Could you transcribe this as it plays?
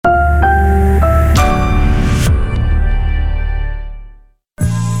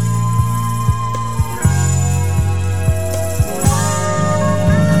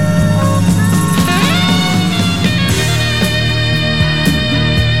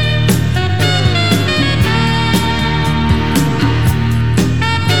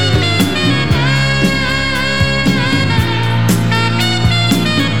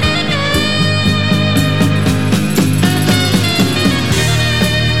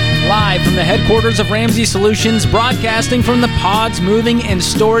Live from the headquarters of Ramsey Solutions, broadcasting from the Pods Moving and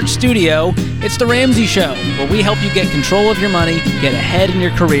Storage Studio, it's The Ramsey Show, where we help you get control of your money, get ahead in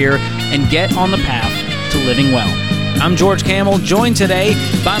your career, and get on the path to living well. I'm George Camel, joined today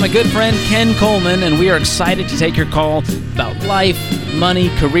by my good friend Ken Coleman, and we are excited to take your call about life, money,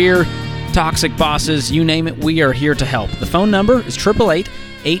 career, toxic bosses, you name it, we are here to help. The phone number is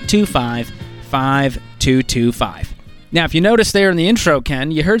 888-825-5225. Now, if you noticed there in the intro,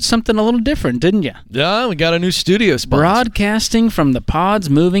 Ken, you heard something a little different, didn't you? Yeah, we got a new studio sponsor. Broadcasting from the Pods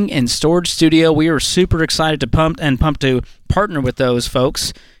Moving and Storage Studio. We are super excited to pump to partner with those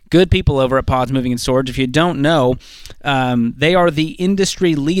folks. Good people over at Pods Moving and Storage. If you don't know, they are the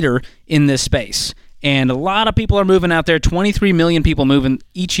industry leader in this space. And a lot of people are moving out there. 23 million people moving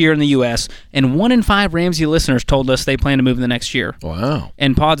each year in the U.S., and 1 in 5 Ramsey listeners told us they plan to move in the next year. Wow.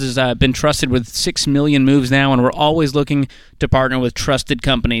 And Pods has been trusted with 6 million moves now, and we're always looking to partner with trusted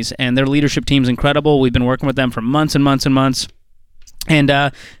companies. And their leadership team's incredible. We've been working with them for months and months and months. And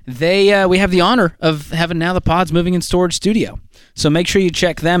we have the honor of having now the Pods Moving and Storage Studio. So make sure you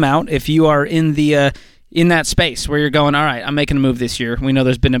check them out if you are in the in that space where you're going, all right, I'm making a move this year. We know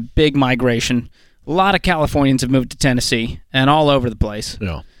there's been a big migration. A lot of Californians have moved to Tennessee and all over the place.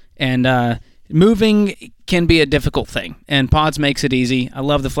 Yeah. And moving can be a difficult thing, and Pods makes it easy. I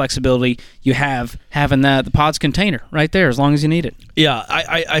love the flexibility you have having the Pods container right there as long as you need it. Yeah,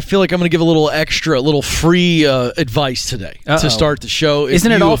 I feel like I'm going to give a little free advice today to start the show.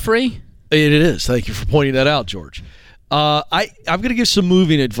 Isn't it all free? It is. Thank you for pointing that out, George. I'm going to give some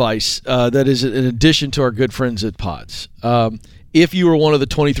moving advice that is in addition to our good friends at Pods. If you are one of the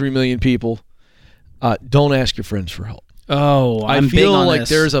 23 million people, don't ask your friends for help. Oh, I feel like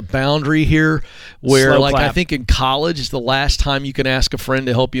there's a boundary here where, I think in college is the last time you can ask a friend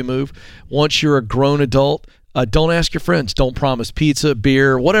to help you move. Once you're a grown adult, don't ask your friends. Don't promise pizza,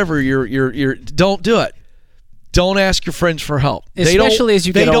 beer, whatever you're. Don't do it. Don't ask your friends for help. Especially as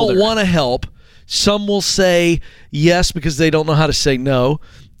you get older. They don't want to help. Some will say yes because they don't know how to say no.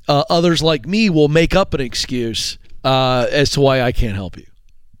 Others, like me, will make up an excuse as to why I can't help you.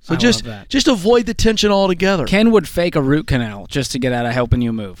 So just avoid the tension altogether. Ken would fake a root canal just to get out of helping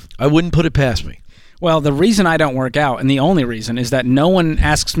you move. I wouldn't put it past me. Well, the reason I don't work out, and the only reason, is that no one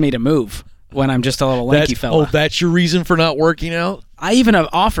asks me to move when I'm just a little lanky fella. Oh, that's your reason for not working out? I even have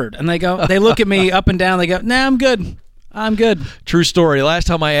offered, and they look at me up and down, they go, nah, I'm good. True story. Last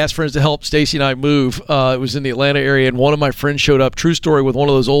time I asked friends to help Stacy and I move, it was in the Atlanta area, and one of my friends showed up, true story, with one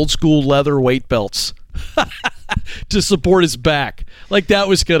of those old school leather weight belts to support his back. Like that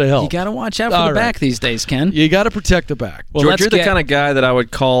was going to help. You got to watch out for the back these days, Ken. You got to protect the back. Well, George, you're the kind of guy that I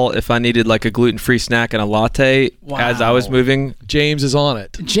would call if I needed like a gluten-free snack and a latte as I was moving. James is on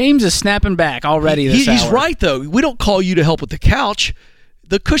it. James is snapping back already this hour. He's right, though. We don't call you to help with the couch.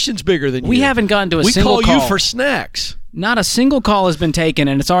 The cushion's bigger than you. We haven't gotten to a single call. We call you for snacks. Not a single call has been taken,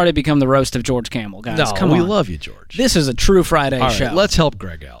 and it's already become the roast of George Camel, guys. No, Come on. We love you, George. This is a true Friday show. Right, let's help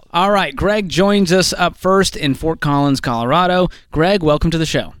Greg out. All right, Greg joins us up first in Fort Collins, Colorado. Greg, welcome to the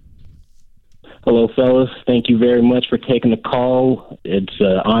show. Hello, fellas. Thank you very much for taking the call. It's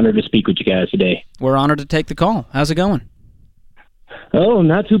an honor to speak with you guys today. We're honored to take the call. How's it going? Oh,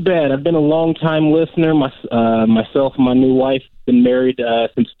 not too bad. I've been a long-time listener. Myself and my new wife have been married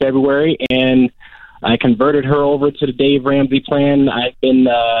since February, and I converted her over to the Dave Ramsey plan. I've been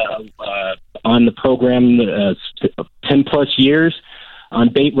on the program 10-plus years.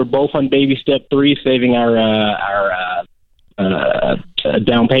 We're both on baby step 3, saving our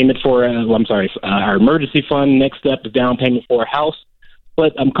down payment for our emergency fund. Next step is down payment for a house.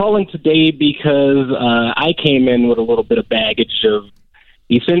 But I'm calling today because I came in with a little bit of baggage of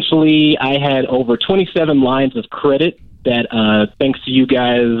essentially I had over 27 lines of credit that thanks to you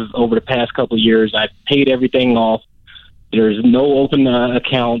guys over the past couple of years, I've paid everything off. There's no open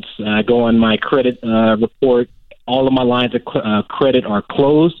accounts. I go on my credit report. All of my lines of credit are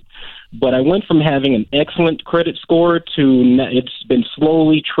closed. But I went from having an excellent credit score to it's been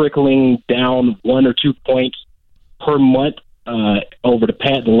slowly trickling down 1 or 2 points per month. Over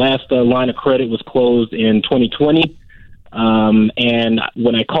the last line of credit was closed in 2020. And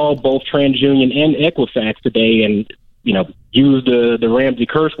when I called both TransUnion and Equifax today and, use the Ramsey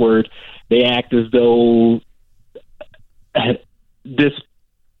curse word, they act as though this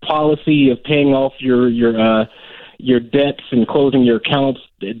policy of paying off your debts and closing your accounts,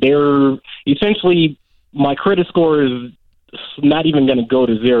 they're essentially, my credit score is not even going to go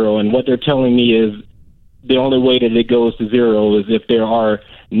to zero. And what they're telling me is the only way that it goes to zero is if there are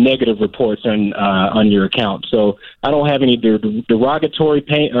negative reports on your account. So I don't have any derogatory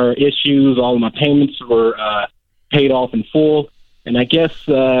issues. All of my payments were paid off in full. And I guess,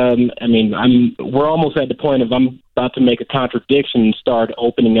 we're almost at the point of I'm about to make a contradiction and start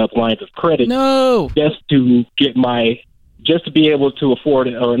opening up lines of credit. No. Just to be able to afford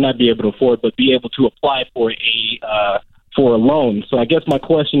it, or not be able to afford, but be able to apply for a loan. So I guess my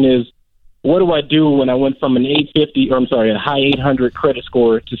question is, what do I do when I went from a high 800 credit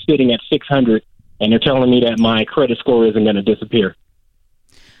score to sitting at 600, and they're telling me that my credit score isn't going to disappear?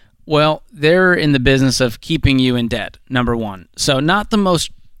 Well, they're in the business of keeping you in debt, number one. So not the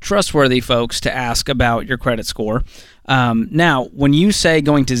most trustworthy folks to ask about your credit score. Now, when you say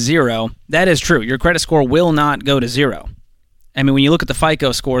going to zero, that is true. Your credit score will not go to zero. I mean, when you look at the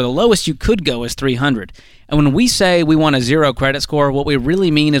FICO score, the lowest you could go is 300. And when we say we want a zero credit score, what we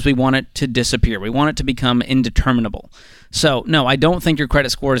really mean is we want it to disappear. We want it to become indeterminable. So, no, I don't think your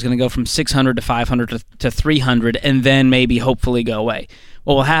credit score is going to go from 600 to 500 to 300 and then maybe hopefully go away.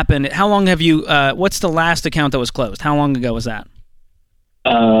 What will happen, how long have you, what's the last account that was closed? How long ago was that?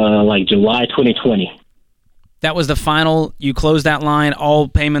 Like July 2020. That was the final, you closed that line, all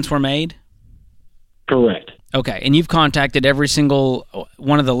payments were made? Correct. Okay, and you've contacted every single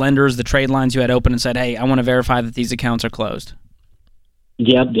one of the lenders, the trade lines you had open, and said, hey, I want to verify that these accounts are closed.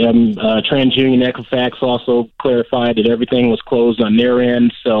 Yep, TransUnion, Equifax also clarified that everything was closed on their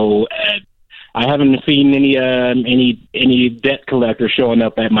end, so I haven't seen any debt collector showing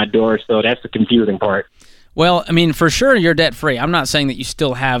up at my door, so that's the confusing part. Well, I mean, for sure you're debt-free. I'm not saying that you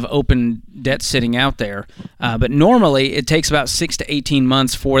still have open debt sitting out there, but normally it takes about 6 to 18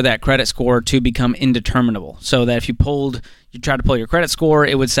 months for that credit score to become indeterminable, so that if you tried to pull your credit score,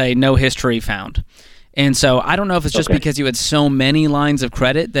 it would say no history found. And so I don't know if it's just because you had so many lines of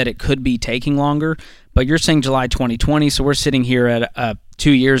credit that it could be taking longer, but you're saying July 2020, so we're sitting here at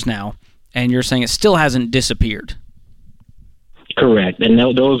 2 years now, and you're saying it still hasn't disappeared. Correct. And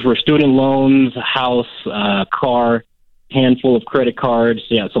those were student loans, house, car, handful of credit cards.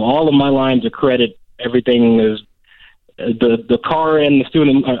 Yeah, so all of my lines of credit, everything is the car and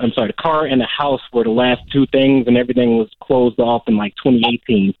the car and the house were the last two things, and everything was closed off in like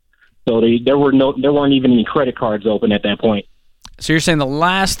 2018. So there weren't even any credit cards open at that point. So you're saying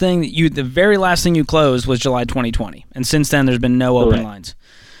the very last thing you closed was July 2020, and since then there's been no open lines.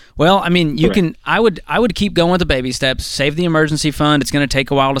 Well, I mean, I would keep going with the baby steps. Save the emergency fund. It's going to take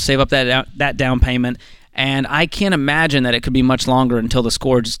a while to save up that down payment, and I can't imagine that it could be much longer until the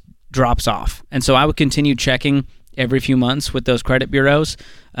score just drops off. And so I would continue checking every few months with those credit bureaus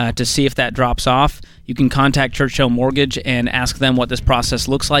to see if that drops off. You can contact Churchill Mortgage and ask them what this process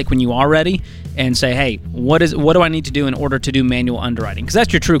looks like when you are ready, and say, hey, what do I need to do in order to do manual underwriting? Because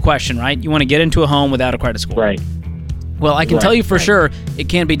that's your true question, right? You want to get into a home without a credit score. Right. Well, I can tell you for sure it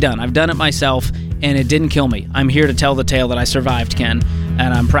can be done. I've done it myself, and it didn't kill me. I'm here to tell the tale that I survived, Ken,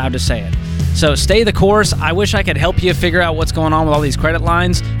 and I'm proud to say it. So stay the course. I wish I could help you figure out what's going on with all these credit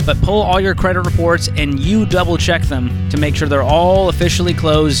lines, but pull all your credit reports and you double-check them to make sure they're all officially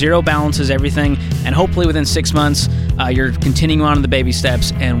closed, zero balances, everything, and hopefully within 6 months, you're continuing on in the baby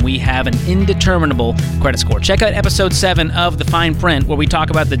steps, and we have an indeterminable credit score. Check out episode 7 of The Fine Print, where we talk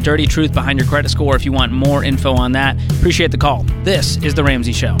about the dirty truth behind your credit score if you want more info on that. Appreciate the call. This is The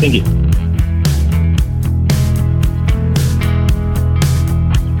Ramsey Show. Thank you.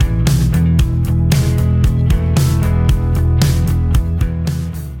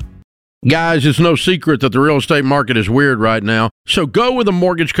 Guys, it's no secret that the real estate market is weird right now, so go with a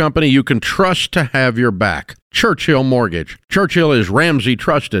mortgage company you can trust to have your back. Churchill Mortgage. Churchill is Ramsey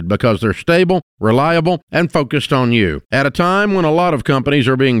trusted because they're stable, reliable, and focused on you. At a time when a lot of companies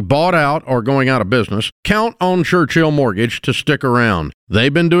are being bought out or going out of business, count on Churchill Mortgage to stick around.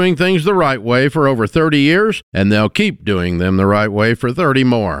 They've been doing things the right way for over 30 years, and they'll keep doing them the right way for 30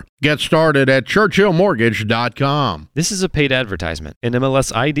 more. Get started at ChurchillMortgage.com. This is a paid advertisement.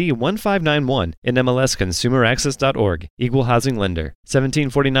 NMLS ID 1591, NMLSConsumerAccess.org, Equal Housing Lender,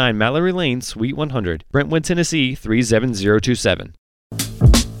 1749 Mallory Lane, Suite 100, Brentwood, Tennessee 37027.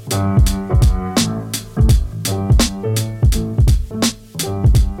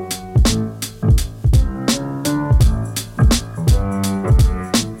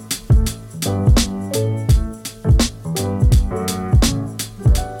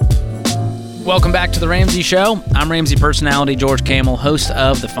 Welcome back to The Ramsey Show. I'm Ramsey personality George Kamel, host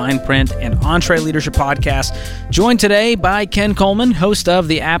of the Fine Print and EntreLeadership Podcast, joined today by Ken Coleman, host of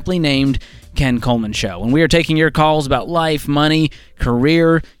the aptly named Ken Coleman Show. And we are taking your calls about life, money,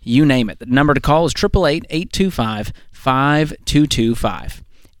 career, you name it. The number to call is 888-825-5225.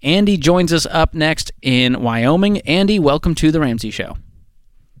 Andy joins us up next in Wyoming. Andy, welcome to The Ramsey Show.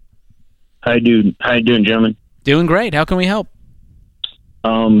 How you doing, gentlemen? Doing great. How can we help?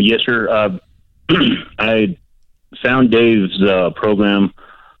 Yes, sir. I found Dave's program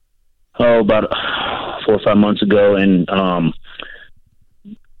about 4 or 5 months ago, and I'm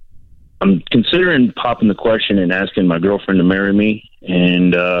considering popping the question and asking my girlfriend to marry me.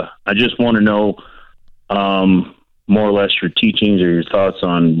 And I just want to know more or less your teachings or your thoughts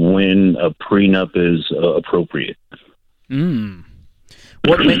on when a prenup is appropriate.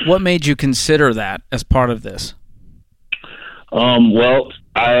 What made you consider that as part of this? Well,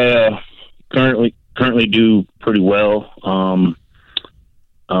 I currently do pretty well.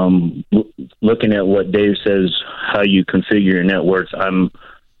 Looking at what Dave says, how you configure your net worth, I'm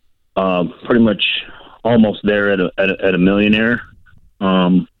pretty much almost there at a millionaire.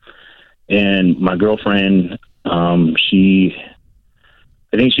 And my girlfriend, I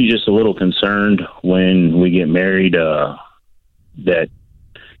think she's just a little concerned when we get married, that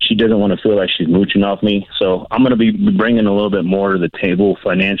she doesn't want to feel like she's mooching off me. So I'm going to be bringing a little bit more to the table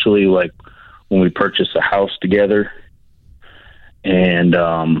financially, like when we purchase a house together. And,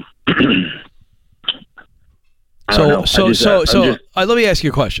 let me ask you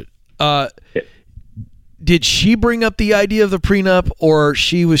a question. Did she bring up the idea of the prenup, or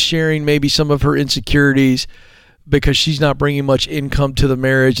she was sharing maybe some of her insecurities because she's not bringing much income to the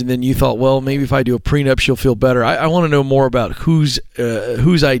marriage, and then you thought, well, maybe if I do a prenup, she'll feel better? I want to know more about whose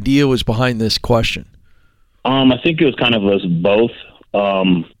idea was behind this question. I think it was kind of us both.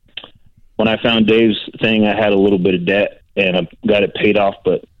 When I found Dave's thing, I had a little bit of debt, and I got it paid off,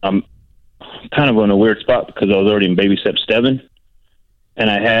 but I'm kind of in a weird spot because I was already in baby step 7, and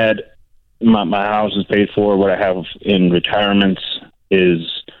I had my house is paid for. What I have in retirements is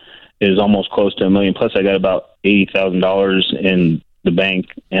almost close to $1 million. Plus, I got about $80,000 in the bank,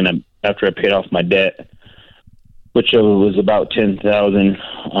 and after I paid off my debt, which was about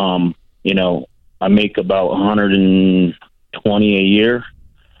 $10,000, I make about $120 a year,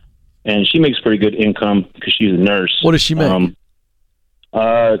 and she makes pretty good income because she's a nurse. What does she make?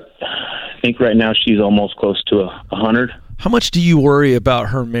 I think right now she's almost close to 100. How much do you worry about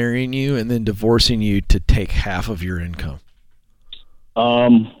her marrying you and then divorcing you to take half of your income?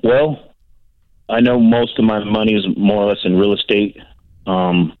 Well, I know most of my money is more or less in real estate.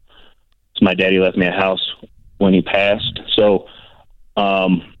 So my daddy left me a house when he passed. So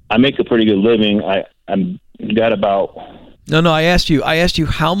I make a pretty good living. I got about... No, I asked you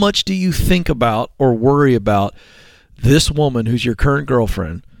how much do you think about or worry about this woman who's your current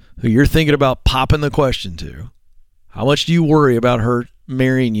girlfriend, who you're thinking about popping the question to? How much do you worry about her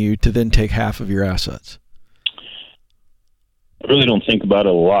marrying you to then take half of your assets? I really don't think about it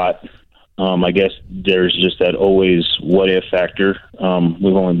a lot. I guess there's just that always what if factor.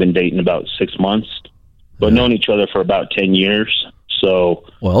 We've only been dating about 6 months, but known each other for about 10 years. So,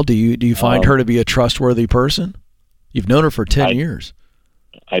 well, do you find her to be a trustworthy person? You've known her for 10 years.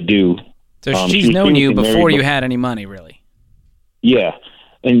 I do. So she's known you before you had any money, really. Yeah,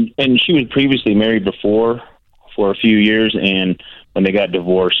 and she was previously married before for a few years, and when they got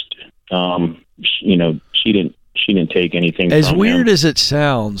divorced, she didn't take anything. As weird as it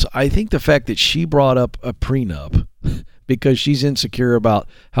sounds, I think the fact that she brought up a prenup because she's insecure about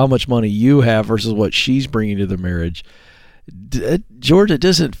how much money you have versus what she's bringing to the marriage, George, it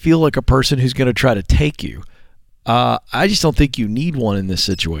doesn't feel like a person who's going to try to take you. I just don't think you need one in this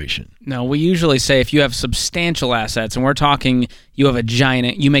situation. No, we usually say if you have substantial assets, and we're talking you have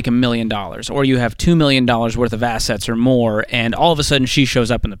you make $1 million, or you have $2 million worth of assets or more, and all of a sudden she shows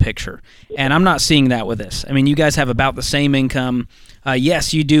up in the picture. And I'm not seeing that with this. I mean, you guys have about the same income.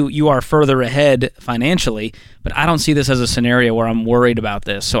 Yes, you are further ahead financially, but I don't see this as a scenario where I'm worried about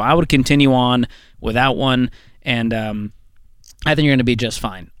this. So I would continue on without one, and I think you're going to be just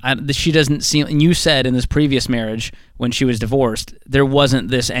fine. She doesn't seem, and you said in this previous marriage when she was divorced, there wasn't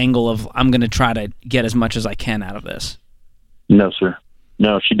this angle of I'm going to try to get as much as I can out of this. No, sir.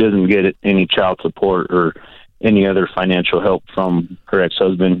 No, she doesn't get any child support or any other financial help from her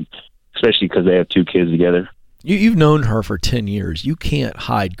ex-husband, especially because they have 2 kids together. You've known her for 10 years. You can't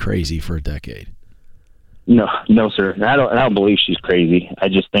hide crazy for a decade. No, sir. I don't believe she's crazy. I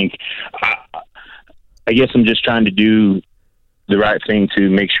just think, I guess I'm just trying to do the right thing to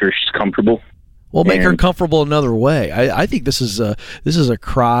make sure she's comfortable. Well, make her comfortable another way. I think this is a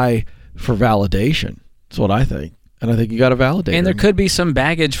cry for validation. That's what I think. And I think you got to validate And there could be some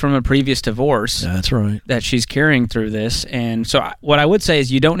baggage from a previous divorce. That's right. That she's carrying through this. And so what I would say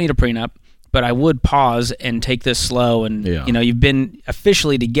is you don't need a prenup, but I would pause and take this slow. And, you've been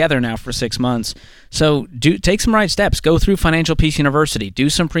officially together now for 6 months. So take some right steps. Go through Financial Peace University. Do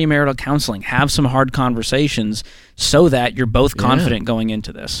some premarital counseling. Have some hard conversations so that you're both confident going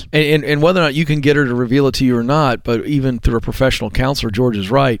into this. And whether or not you can get her to reveal it to you or not, but even through a professional counselor, George is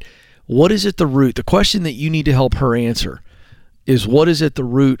right. What is at the root? The question that you need to help her answer is, what is at the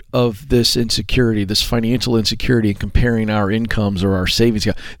root of this insecurity, this financial insecurity, and comparing our incomes or our savings?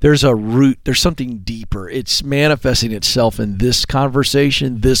 There's a root. There's something deeper. It's manifesting itself in this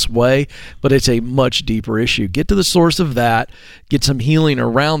conversation this way, but it's a much deeper issue. Get to the source of that, get some healing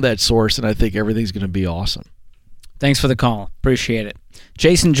around that source, and I think everything's going to be awesome. Thanks for the call. Appreciate it.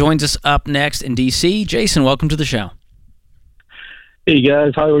 Jason joins us up next in D.C. Jason, welcome to the show. Hey,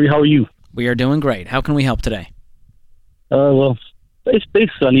 guys. How are you? We are doing great. How can we help today? Well, basically,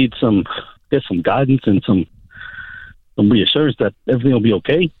 I need some guidance and some reassurance that everything will be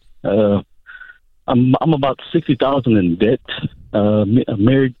okay. I'm about $60,000 in debt. I'm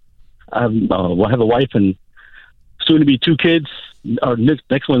married. I have a wife and soon to be 2 kids. Our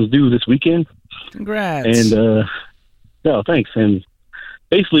next one's due this weekend. Congrats. And no, thanks. And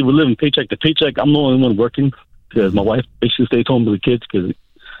basically, we're living paycheck to paycheck. I'm the only one working because my wife basically stays home with the kids because it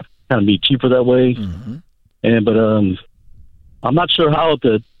kind of be cheaper that way. Mm-hmm. But I'm not sure how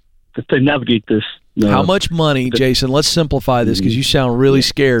to navigate this. How much money, Jason? Let's simplify this because you sound really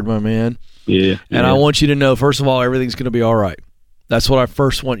scared, my man. Yeah. And I want you to know, first of all, everything's going to be all right. That's what I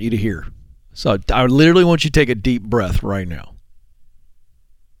first want you to hear. So I literally want you to take a deep breath right now.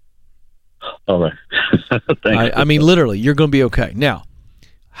 All right. Thanks. I mean, literally, you're going to be okay. Now,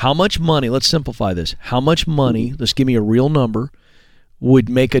 how much money, let's simplify this. How much money, let's give me a real number, would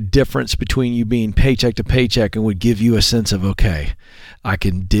make a difference between you being paycheck to paycheck and would give you a sense of, okay, I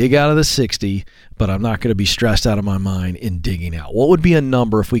can dig out of the 60, but I'm not going to be stressed out of my mind in digging out? What would be a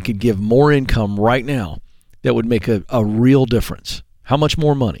number if we could give more income right now that would make a real difference? How much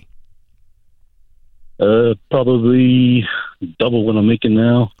more money? Probably double what I'm making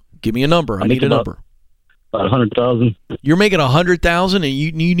now. Give me a number. I need a number. About 100,000. You're making 100,000 and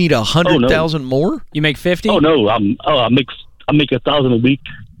you need 100,000 more? You make 50? Oh no, I make 1,000 a week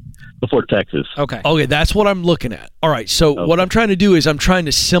before taxes. Okay, that's what I'm looking at. All right, so what I'm trying to do is I'm trying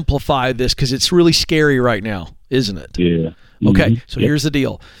to simplify this because it's really scary right now, isn't it? Yeah. Okay, so here's the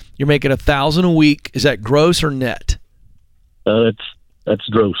deal. You're making 1,000 a week. Is that gross or net? That's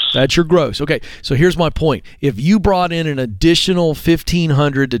gross. That's your gross. Okay, so here's my point. If you brought in an additional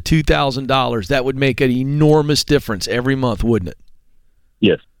 $1,500 to $2,000, that would make an enormous difference every month, wouldn't it?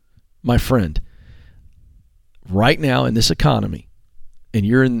 Yes. My friend, right now in this economy, and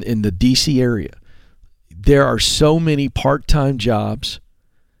you're in the D.C. area, there are so many part-time jobs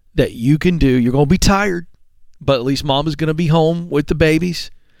that you can do. You're going to be tired, but at least mom is going to be home with the babies.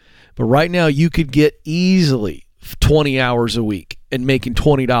 But right now, you could get easily 20 hours a week and making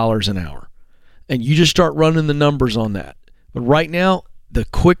 $20 an hour. And you just start running the numbers on that. But right now, the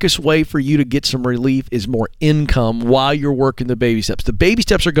quickest way for you to get some relief is more income while you're working the baby steps. The baby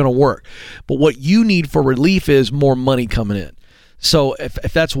steps are going to work. But what you need for relief is more money coming in. So if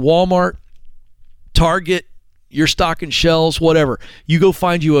that's Walmart, Target, you're stocking shelves, whatever, you go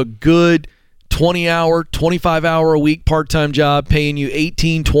find you a good 20-hour, 25-hour a week part-time job paying you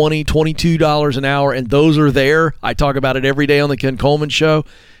 $18, $20, $22 an hour, and those are there. I talk about it every day on the Ken Coleman Show,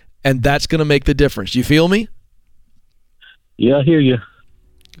 and that's going to make the difference. You feel me? Yeah, I hear you.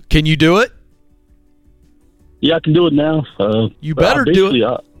 Can you do it? Yeah, I can do it now. You better do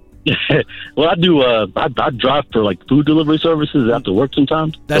it. Well, I do. I drive for like food delivery services after work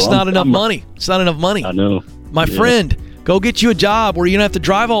sometimes. That's not enough money. It's not enough money. I know. My friend, go get you a job where you don't have to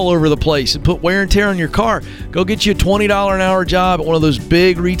drive all over the place and put wear and tear on your car. Go get you a $20 an hour job at one of those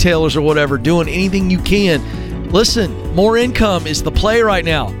big retailers or whatever, doing anything you can. Listen, more income is the play right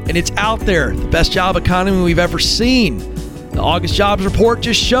now, and it's out there. The best job economy we've ever seen. The August jobs report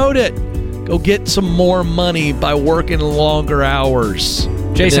just showed it. Go get some more money by working longer hours.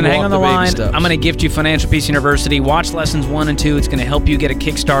 Jason, hang on the line. I'm going to gift you Financial Peace University. Watch lessons 1 and 2. It's going to help you get a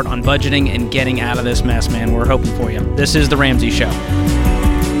kickstart on budgeting and getting out of this mess, man. We're hoping for you. This is The Ramsey Show.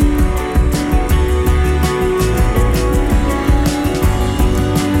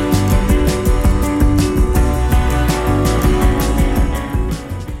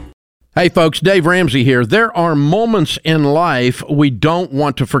 Hey folks, Dave Ramsey here. There are moments in life we don't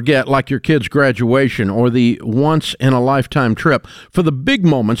want to forget, like your kid's graduation or the once-in-a-lifetime trip. For the big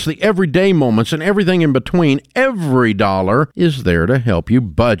moments, the everyday moments, and everything in between, Every Dollar is there to help you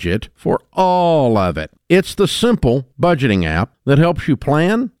budget for all of it. It's the simple budgeting app that helps you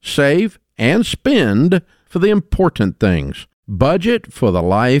plan, save, and spend for the important things. Budget for the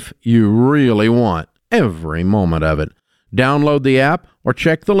life you really want, every moment of it. Download the app or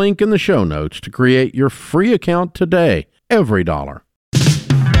check the link in the show notes to create your free account today. Every Dollar.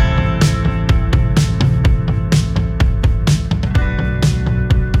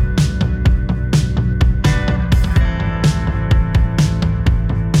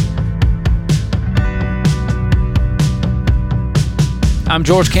 I'm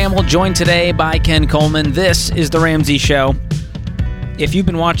George Campbell, joined today by Ken Coleman. This is The Ramsey Show. If you've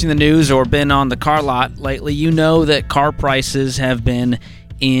been watching the news or been on the car lot lately, you know that car prices have been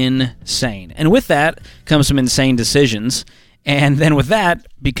insane. And with that comes some insane decisions. And then with that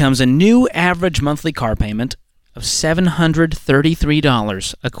becomes a new average monthly car payment of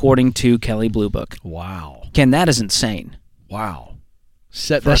 $733, according to Kelley Blue Book. Wow. Ken, that is insane. Wow.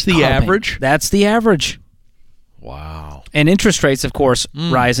 That's the average? That's the average. Wow. And interest rates, of course,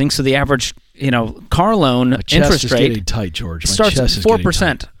 rising. So the average, car loan interest rate getting tight, George. My starts at chest is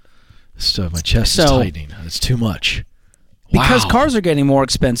 4%. So my chest is tightening. It's too much. Because Wow. cars are getting more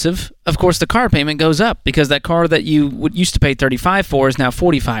expensive, of course, the car payment goes up because that car that you used to pay $35 for is now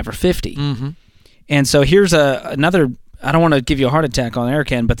 $45 or $50. Mm-hmm. And so here's another. I don't want to give you a heart attack on air,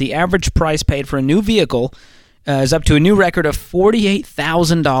 Ken, but the average price paid for a new vehicle is up to a new record of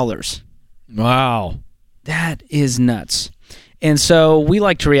 $48,000. Wow. That is nuts. And so we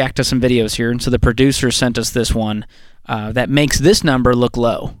like to react to some videos here, and so the producer sent us this one that makes this number look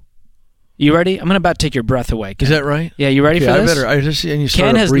low. You ready? I'm about to take your breath away, Ken. Is that right? Yeah, you ready for this?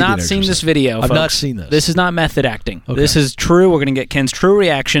 Ken has not seen this video, I've folks. not seen this. This is not method acting. Okay. This is true. We're going to get Ken's true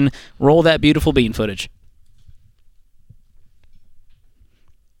reaction. Roll that beautiful bean footage.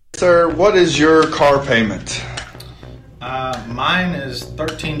 Sir, what is your car payment? Mine is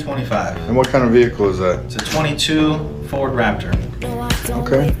 $1,325. And what kind of vehicle is that? It's a 22 Ford Raptor.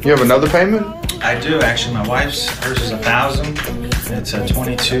 Okay. You have another payment? I do actually. My wife's hers is $1,000. It's a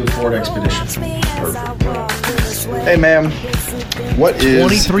 22 Ford Expedition. Perfect. Hey, ma'am. What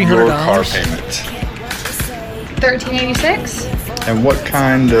is your car payment? $1,386. And what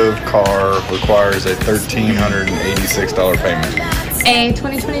kind of car requires a $1,386 payment? A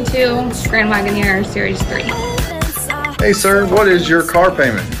 2022 Grand Wagoneer Series 3. Hey, sir, what is your car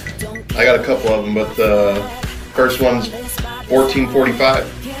payment? I got a couple of them, but the first one's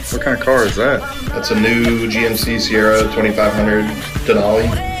 $1,445. What kind of car is that? That's a new GMC Sierra 2500 Denali.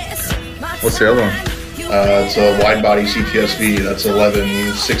 What's the other one? It's a wide body CTSV. That's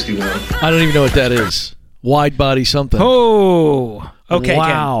 $1,161. I don't even know what that is. Wide body something. Oh, okay.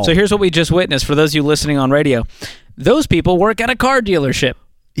 Wow. Ken. So here's what we just witnessed for those of you listening on radio. Those people work at a car dealership.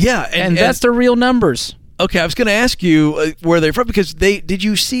 Yeah, and that's their real numbers. Okay, I was going to ask you where they're from because did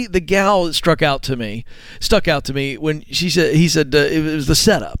you see the gal that stuck out to me when he said it was the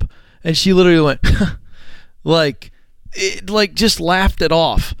setup, and she literally went like just laughed it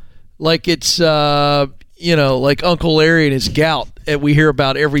off like it's like Uncle Larry and his gout that we hear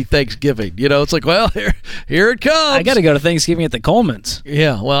about every Thanksgiving. It's like, well, here it comes. I got to go to Thanksgiving at the Colemans.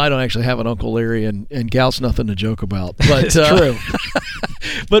 Yeah, well, I don't actually have an Uncle Larry, and gout's nothing to joke about. But it's true.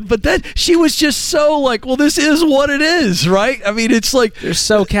 but that she was just so like, well, this is what it is, right? I mean, it's like they're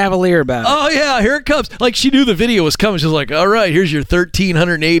so cavalier about it. Oh yeah, here it comes. Like she knew the video was coming. She was like, all right, here's your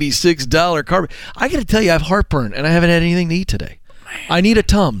 $1,386 car. I got to tell you, I have heartburn, and I haven't had anything to eat today. Man. I need a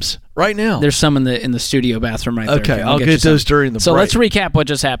Tums right now. There's some in the studio bathroom right there. Okay, I'll get those during the break. So let's recap what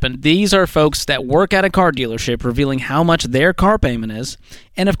just happened. These are folks that work at a car dealership revealing how much their car payment is.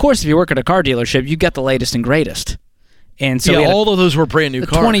 And of course, if you work at a car dealership, you get the latest and greatest. And so all of those were brand new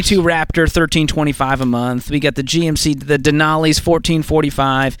cars. 22 Raptor, $1,325 a month. We got the GMC, the Denali's,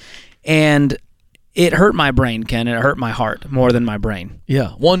 $1,445, and it hurt my brain, Ken. It hurt my heart more than my brain.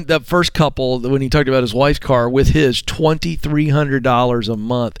 Yeah, that first couple when he talked about his wife's car with his $2,300 a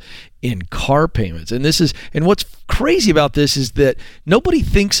month in car payments, and what's crazy about this is that nobody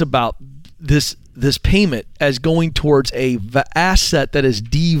thinks about this payment as going towards a asset that is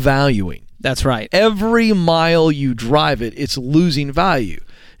devaluing. That's right. Every mile you drive it, it's losing value.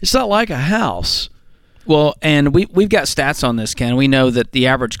 It's not like a house. Well, and we've got stats on this, Ken. We know that the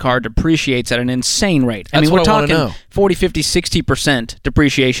average car depreciates at an insane rate. That's we're what I talking know. 40, 50, 60%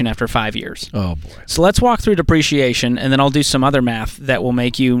 depreciation after 5 years. Oh, boy. So let's walk through depreciation, and then I'll do some other math that will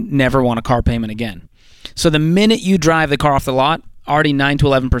make you never want a car payment again. So the minute you drive the car off the lot, already 9 to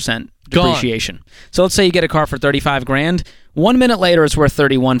 11% depreciation. Gone. So let's say you get a car for $35,000. 1 minute later, it's worth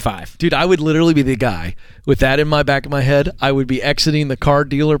 $31,500. Dude, I would literally be the guy with that in my back of my head. I would be exiting the car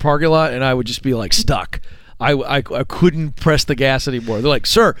dealer parking lot, and I would just be like stuck. I couldn't press the gas anymore. They're like,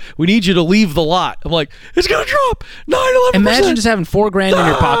 sir, we need you to leave the lot. I'm like, it's going to drop 9-11%. Imagine just having $4,000 in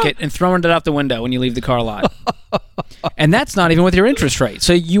your pocket and throwing it out the window when you leave the car lot. And that's not even with your interest rate.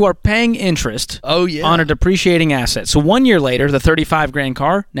 So you are paying interest on a depreciating asset. So 1 year later, the $35,000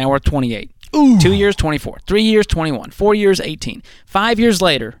 car, now worth $28,000. Ooh. 2 years, $24,000. 3 years, $21,000. 4 years, $18,000. 5 years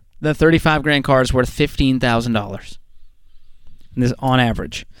later, the $35,000 car is worth $15,000. This on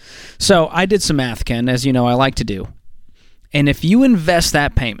average. So I did some math, Ken, as you know I like to do. And if you invest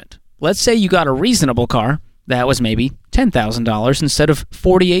that payment, let's say you got a reasonable car that was maybe $10,000 instead of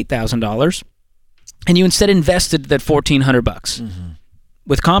 $48,000, and you instead invested that $1,400.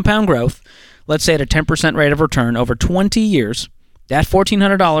 With compound growth, let's say at a 10% rate of return over 20 years, that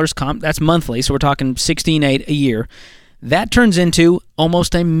 $1,400, that's monthly, so we're talking $16,800 a year, that turns into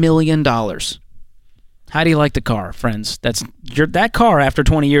almost $1 million. How do you like the car, friends? That car after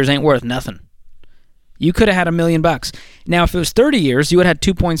 20 years ain't worth nothing. You could have had $1 million. Now, if it was 30 years, you would have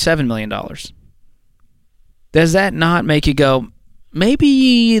had $2.7 million. Does that not make you go,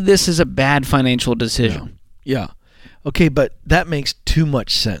 maybe this is a bad financial decision? Yeah. Okay, but that makes too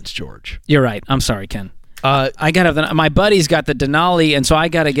much sense, George. You're right. I'm sorry, Ken. I got my buddy's got the Denali, and so I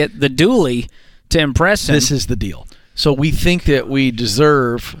got to get the dually to impress him. This is the deal. So we think that we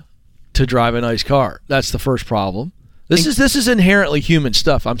deserve to drive a nice car. That's the first problem. This is inherently human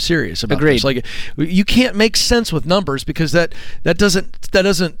stuff. I'm serious about this. Like, you can't make sense with numbers because that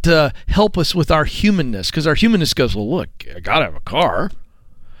doesn't help us with our humanness. Because our humanness goes, well, look, I gotta have a car,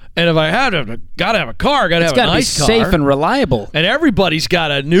 and if I gotta have a car, I gotta have a nice car. It's gotta be safe and reliable. And everybody's got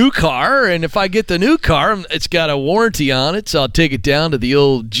a new car, and if I get the new car, it's got a warranty on it, so I'll take it down to the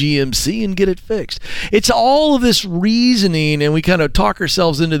old GMC and get it fixed. It's all of this reasoning, and we kind of talk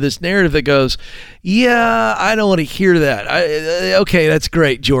ourselves into this narrative that goes, yeah, I don't want to hear that. Okay, that's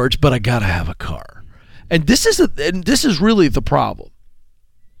great, George, but I gotta have a car. And this is really the problem.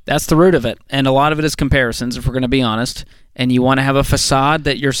 That's the root of it, and a lot of it is comparisons, if we're going to be honest. And you want to have a facade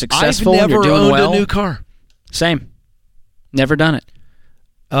that you're successful and you're doing well. I've never owned a new car. Same. Never done it.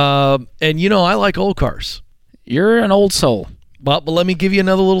 And, I like old cars. You're an old soul. But let me give you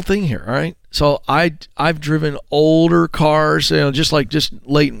another little thing here, all right? So I've driven older cars,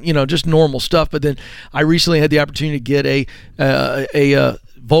 just normal stuff. But then I recently had the opportunity to get a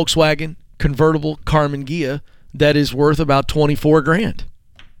Volkswagen convertible Karmann Ghia that is worth about $24,000.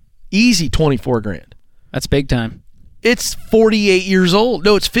 Easy $24,000. That's big time. It's 48 years old.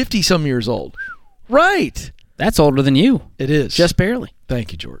 No, it's 50-some years old. Right. That's older than you. It is. Just barely.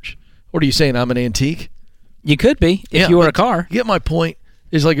 Thank you, George. What are you saying? I'm an antique? You could be if you were a car. You get my point.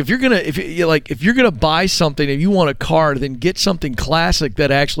 Is like if you're gonna buy something and you want a car, then get something classic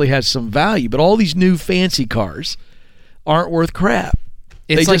that actually has some value. But all these new fancy cars aren't worth crap.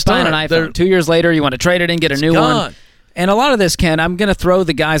 It's like buying an iPhone. 2 years later, you want to trade it in, get a new one. And a lot of this, Ken, I'm going to throw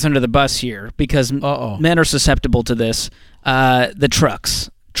the guys under the bus here because men are susceptible to this. The trucks.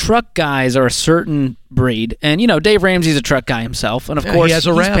 Truck guys are a certain breed. And, Dave Ramsey's a truck guy himself. And, of course, he's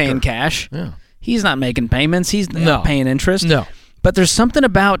paying cash. Yeah. He's not making payments. He's not paying interest. No. But there's something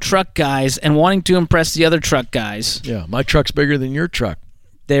about truck guys and wanting to impress the other truck guys. Yeah, my truck's bigger than your truck.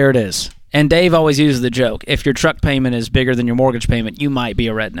 There it is. And Dave always uses the joke, if your truck payment is bigger than your mortgage payment, you might be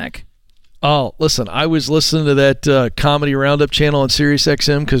a redneck. Oh, listen, I was listening to that Comedy Roundup channel on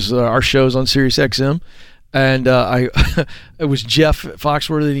SiriusXM because our show's on SiriusXM, and it was Jeff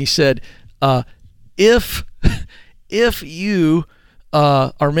Foxworthy, and he said, if you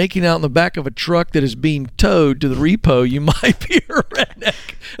are making out in the back of a truck that is being towed to the repo, you might be a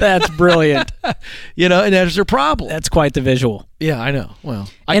redneck. That's brilliant. And that's their problem. That's quite the visual. Yeah, I know. Well,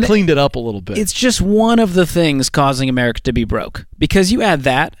 I cleaned it up a little bit. It's just one of the things causing America to be broke, because you add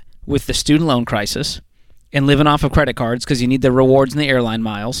that with the student loan crisis and living off of credit cards because you need the rewards and the airline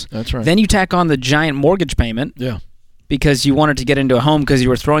miles. That's right. Then you tack on the giant mortgage payment because you wanted to get into a home because you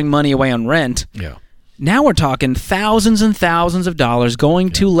were throwing money away on rent. Yeah. Now we're talking thousands and thousands of dollars going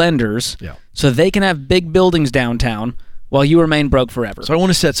to lenders so they can have big buildings downtown while you remain broke forever. So I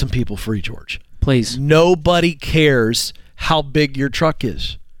want to set some people free, George. Please. Nobody cares how big your truck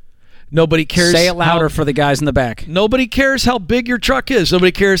is. Nobody cares. Say it louder for the guys in the back. Nobody cares how big your truck is.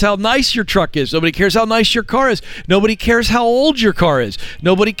 Nobody cares how nice your truck is. Nobody cares how nice your car is. Nobody cares how old your car is.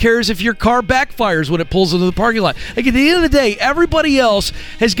 Nobody cares if your car backfires when it pulls into the parking lot. Like, at the end of the day, everybody else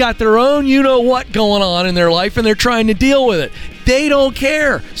has got their own you-know-what going on in their life, and they're trying to deal with it. They don't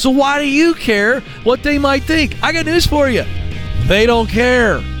care. So why do you care what they might think? I got news for you. They don't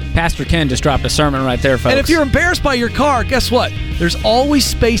care. Pastor Ken just dropped a sermon right there, folks. And if you're embarrassed by your car, guess what? There's always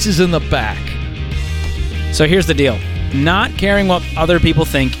spaces in the back. So here's the deal. Not caring what other people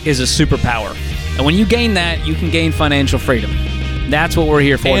think is a superpower. And when you gain that, you can gain financial freedom. That's what we're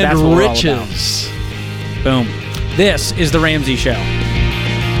here for. And that's what riches. We're all about. Boom. This is The Ramsey Show.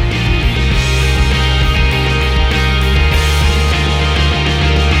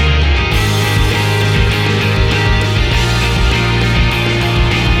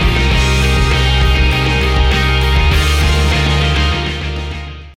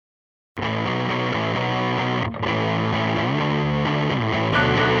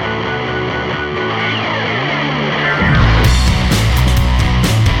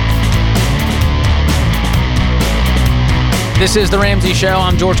 This is The Ramsey Show.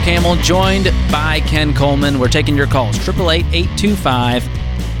 I'm George Kamel, joined by Ken Coleman. We're taking your calls,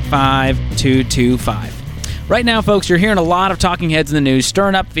 888-825-5225. Right now, folks, you're hearing a lot of talking heads in the news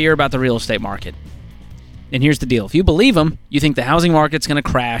stirring up fear about the real estate market. And here's the deal. If you believe them, you think the housing market's going to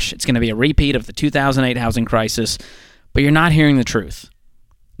crash. It's going to be a repeat of the 2008 housing crisis. But you're not hearing the truth.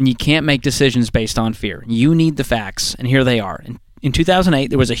 And you can't make decisions based on fear. You need the facts, and here they are. In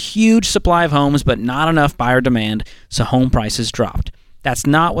 2008, there was a huge supply of homes, but not enough buyer demand, so home prices dropped. That's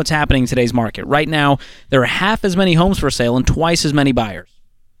not what's happening in today's market. Right now, there are half as many homes for sale and twice as many buyers.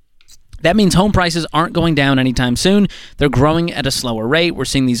 That means home prices aren't going down anytime soon. They're growing at a slower rate. We're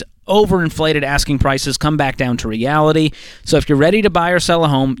seeing these overinflated asking prices come back down to reality. So if you're ready to buy or sell a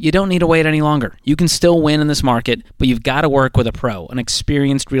home, you don't need to wait any longer. You can still win in this market, but you've got to work with a pro, an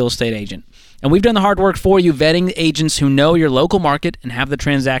experienced real estate agent. And we've done the hard work for you, vetting agents who know your local market and have the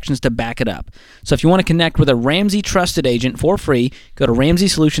transactions to back it up. So if you want to connect with a Ramsey trusted agent for free, go to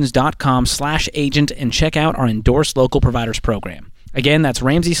RamseySolutions.com/agent and check out our endorsed local providers program. Again, that's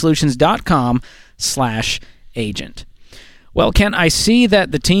RamseySolutions.com/agent. Well, Ken, I see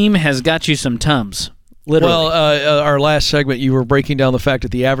that the team has got you some Tums. Literally. Well, our last segment, you were breaking down the fact that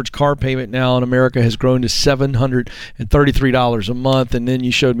the average car payment now in America has grown to $733 a month, and then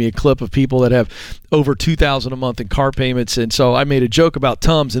you showed me a clip of people that have over $2,000 a month in car payments, and so I made a joke about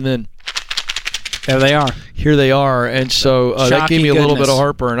Tums, and then there they are. Here they are, and so that gave me a little bit of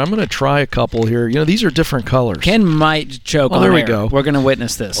heartburn. I'm going to try a couple here. You know, these are different colors. Ken might choke on there we air. go. We're going to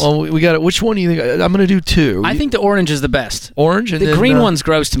witness this. Well, we got it. Which one do you think? I'm going to do two. I think the orange is the best. Orange? And the then, green one's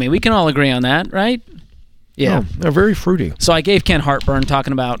gross to me. We can all agree on that, right? Yeah. No, they're very fruity. So I gave Ken heartburn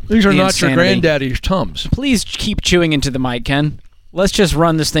talking about these are the not insanity. your granddaddy's Tums. Please keep chewing into the mic, Ken. Let's just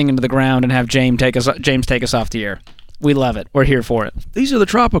run this thing into the ground and have James take us off the air. We love it. We're here for it. These are the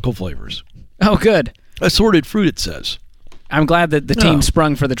tropical flavors. Oh, good. Assorted fruit, it says. I'm glad that the team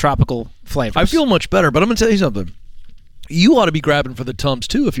sprung for the tropical flavors. I feel much better, but I'm going to tell you something. You ought to be grabbing for the Tums,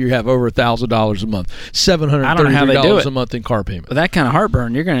 too, if you have over $1,000 a month. $733 a month in car payment. With that kind of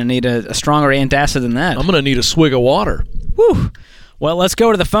heartburn, you're going to need a stronger antacid than that. I'm going to need a swig of water. Whew. Well, let's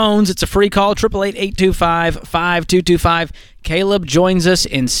go to the phones. It's a free call, 888-825-5225. Caleb joins us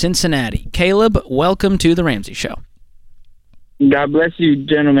in Cincinnati. Caleb, welcome to The Ramsey Show. God bless you,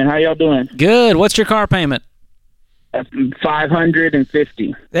 gentlemen. How y'all doing? Good. What's your car payment?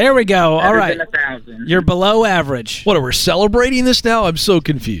 $550. There we go. Better all right. than 1,000. You're below average. What, are we celebrating this now? I'm so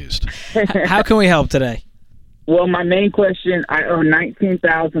confused. How can we help today? Well, my main question, I owe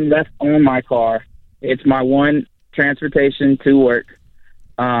 $19,000 left on my car. It's my one transportation to work.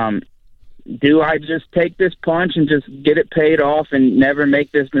 Do I just take this punch and just get it paid off and never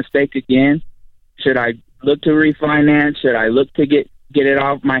make this mistake again? Should I look to refinance? Should I look to get it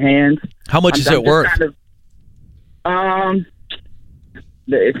off my hands? How much is it worth?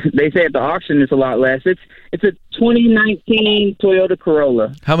 They say at the auction it's a lot less. It's a 2019 Toyota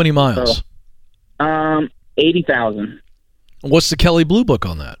Corolla. How many miles? So, 80,000. What's the Kelley Blue Book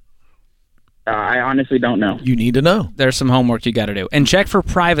on that? I honestly don't know. You need to know. There's some homework you got to do. And check for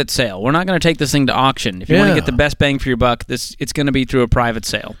private sale. We're not going to take this thing to auction. If you want to get the best bang for your buck, it's going to be through a private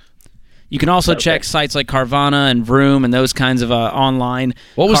sale. You can also check sites like Carvana and Vroom and those kinds of online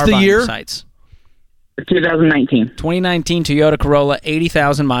What was car the buying year? sites. 2019. 2019 Toyota Corolla,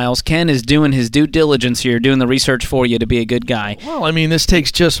 80,000 miles. Ken is doing his due diligence here, doing the research for you to be a good guy. Well, I mean, this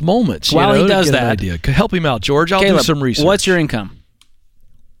takes just moments. While he does to get an that, idea. Help him out, George. I'll Caleb, do some research. What's your income?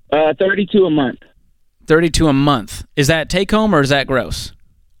 32 a month. 32 a month. Is that take home or is that gross?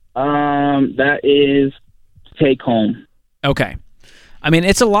 That is take home. Okay. I mean,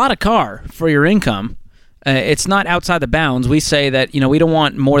 it's a lot of car for your income. It's not outside the bounds. We say that, we don't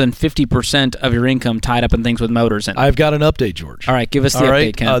want more than 50% of your income tied up in things with motors in it. I've got an update, George. All right, give us the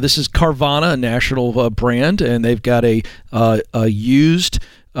update, Ken. This is Carvana, a national brand, and they've got a used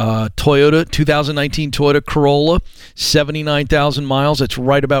Toyota 2019 Toyota Corolla, 79,000 miles. That's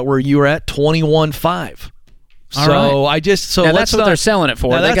right about where you were at, 21.5. Now that's what they're selling it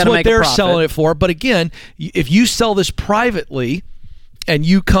for. That's what they're selling it for. But again, if you sell this privately and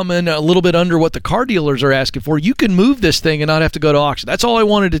you come in a little bit under what the car dealers are asking for, you can move this thing and not have to go to auction. That's all I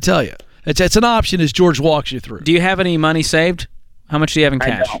wanted to tell you. It's an option as George walks you through. Do you have any money saved? How much do you have in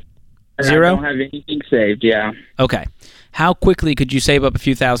cash? I don't. Zero? I don't have anything saved, yeah. Okay. How quickly could you save up a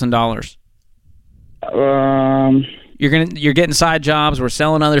few $1,000s? You're getting side jobs. We're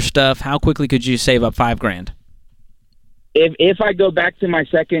selling other stuff. How quickly could you save up $5,000? If I go back to my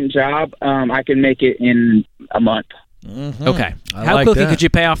second job, I can make it in a month. Mm-hmm. Okay. How quickly could you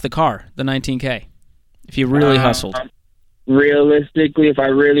pay off the car, the $19K, if you really hustled? Realistically, if I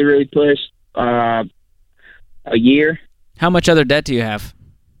really, really push, a year. How much other debt do you have?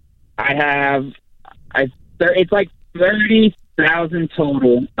 It's like 30,000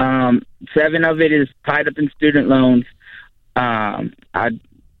 total. 7 of it is tied up in student loans. I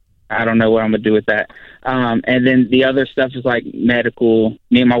don't know what I'm gonna do with that. And then the other stuff is like medical.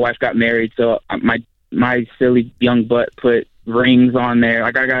 Me and my wife got married, so my silly young butt put rings on there.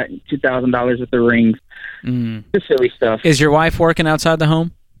 Like I got $2,000 worth of rings. Just silly stuff. Is your wife working outside the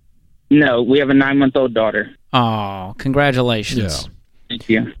home? No, we have a 9-month-old daughter. Oh, congratulations. Yeah. Thank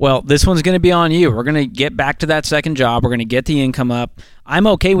you. Well, this one's going to be on you. We're going to get back to that second job. We're going to get the income up. I'm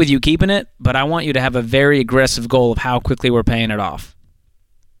okay with you keeping it, but I want you to have a very aggressive goal of how quickly we're paying it off.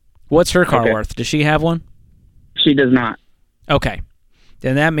 What's her car worth? Does she have one? She does not. Okay.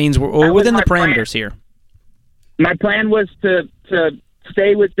 Then that means we're within the parameters here. My plan was to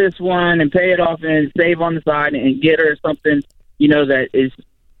stay with this one and pay it off and save on the side and get her something, that is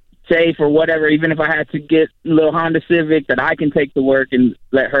safe or whatever, even if I had to get a little Honda Civic that I can take to work and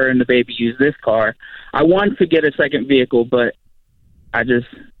let her and the baby use this car. I want to get a second vehicle, but every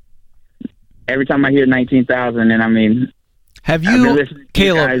time I hear 19,000, and I mean, Caleb,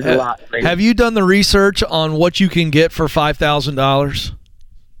 have you done the research on what you can get for $5,000?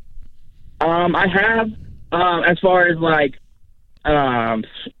 I have, as far as like, what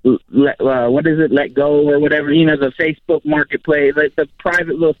is it? Let Go or whatever, the Facebook Marketplace, like the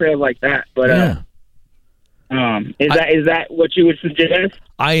private little sales like that. But is that what you would suggest?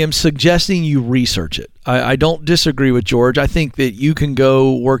 I am suggesting you research it. I don't disagree with George. I think that you can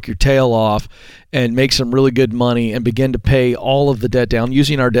go work your tail off and make some really good money and begin to pay all of the debt down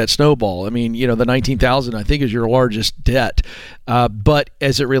using our debt snowball. I mean, the $19,000 I think is your largest debt. But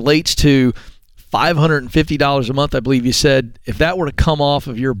as it relates to $550 a month, I believe you said, if that were to come off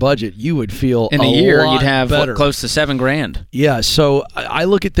of your budget, you would feel in a year lot you'd have better. Close to $7,000. Yeah, so I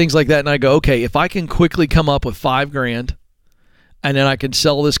look at things like that and I go, okay, if I can quickly come up with $5,000 and then I can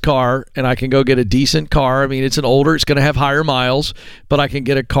sell this car and I can go get a decent car. I mean, it's going to have higher miles, but I can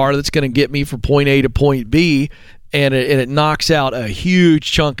get a car that's going to get me from point A to point B, and it knocks out a huge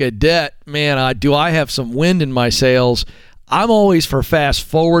chunk of debt. Man, I have some wind in my sails. I'm always for fast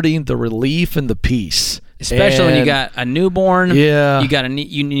forwarding the relief and the peace. Especially when you got a newborn. Yeah.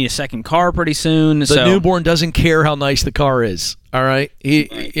 You need a second car pretty soon. The newborn doesn't care how nice the car is. All right.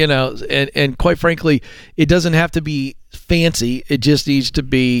 And quite frankly, it doesn't have to be fancy. It just needs to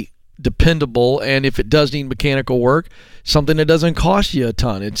be dependable. And if it does need mechanical work, something that doesn't cost you a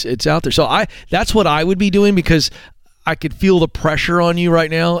ton. It's out there. So that's what I would be doing, because I could feel the pressure on you right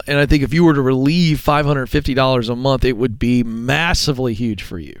now, and I think if you were to relieve $550 a month, it would be massively huge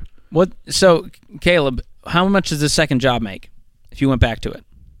for you. So, Caleb, how much does this second job make if you went back to it?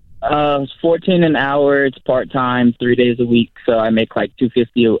 It's $14 an hour. It's part-time, 3 days a week, so I make like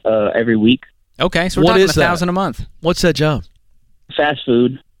 $250 every week. Okay, so we're talking $1,000 a month. What's that job? Fast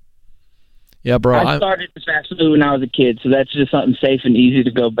food. Yeah, bro. I started with fast food when I was a kid, so that's just something safe and easy to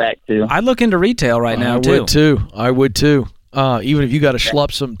go back to. I look into retail right now, too. I would, too. Even if you got to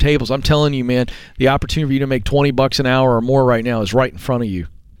schlepp some tables. I'm telling you, man, the opportunity for you to make $20 an hour or more right now is right in front of you.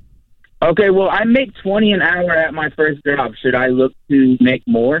 Okay, well, I make $20 an hour at my first job. Should I look to make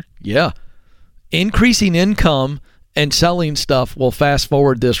more? Yeah. Increasing income and selling stuff will fast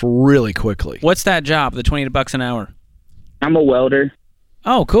forward this really quickly. What's that job, the $20 an hour? I'm a welder.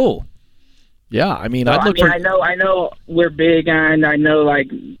 Oh, cool. Yeah, I mean, I know we're big, and I know like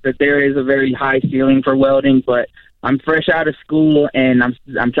that there is a very high ceiling for welding, but I'm fresh out of school, and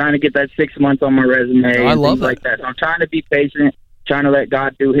I'm trying to get that 6 months on my resume. I love things like that. So I'm trying to be patient, trying to let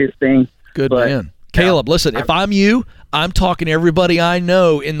God do His thing. Good man. Caleb, listen, if I'm you, I'm talking to everybody I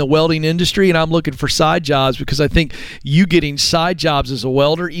know in the welding industry, and I'm looking for side jobs, because I think you getting side jobs as a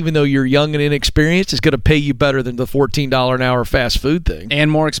welder, even though you're young and inexperienced, is going to pay you better than the $14 an hour fast food thing. And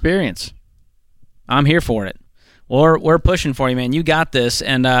more experience. I'm here for it. We're pushing for you, man. You got this.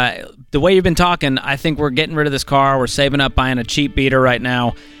 And the way you've been talking, I think we're getting rid of this car. We're saving up buying a cheap beater right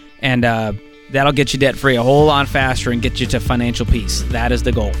now. And that'll get you debt-free a whole lot faster and get you to financial peace. That is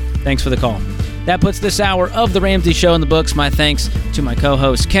the goal. Thanks for the call. That puts this hour of The Ramsey Show in the books. My thanks to my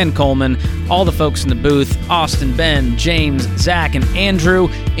co-host, Ken Coleman, all the folks in the booth, Austin, Ben, James, Zach, and Andrew,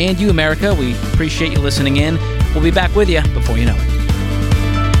 and you, America. We appreciate you listening in. We'll be back with you before you know it.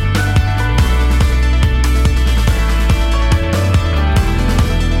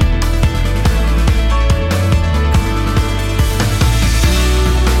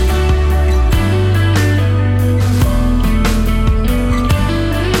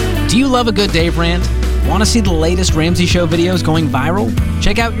 Do you love a good Dave rant? Want to see the latest Ramsey Show videos going viral?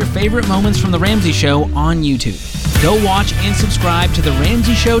 Check out your favorite moments from The Ramsey Show on YouTube. Go watch and subscribe to The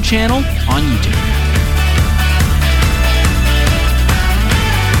Ramsey Show channel on YouTube.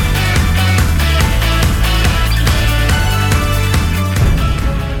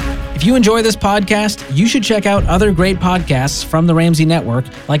 you enjoy this podcast, you should check out other great podcasts from the Ramsey Network,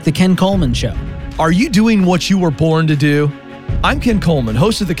 like The Ken Coleman Show. Are you doing what you were born to do? I'm Ken Coleman,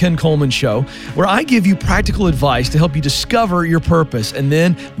 host of The Ken Coleman Show, where I give you practical advice to help you discover your purpose and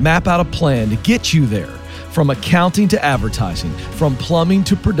then map out a plan to get you there. From accounting to advertising, from plumbing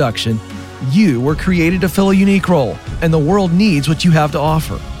to production, you were created to fill a unique role, and the world needs what you have to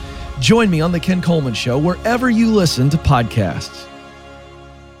offer. Join me on The Ken Coleman Show wherever you listen to podcasts.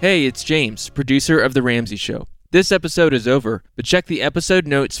 Hey, it's James, producer of The Ramsey Show. This episode is over, but check the episode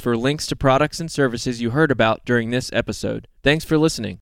notes for links to products and services you heard about during this episode. Thanks for listening.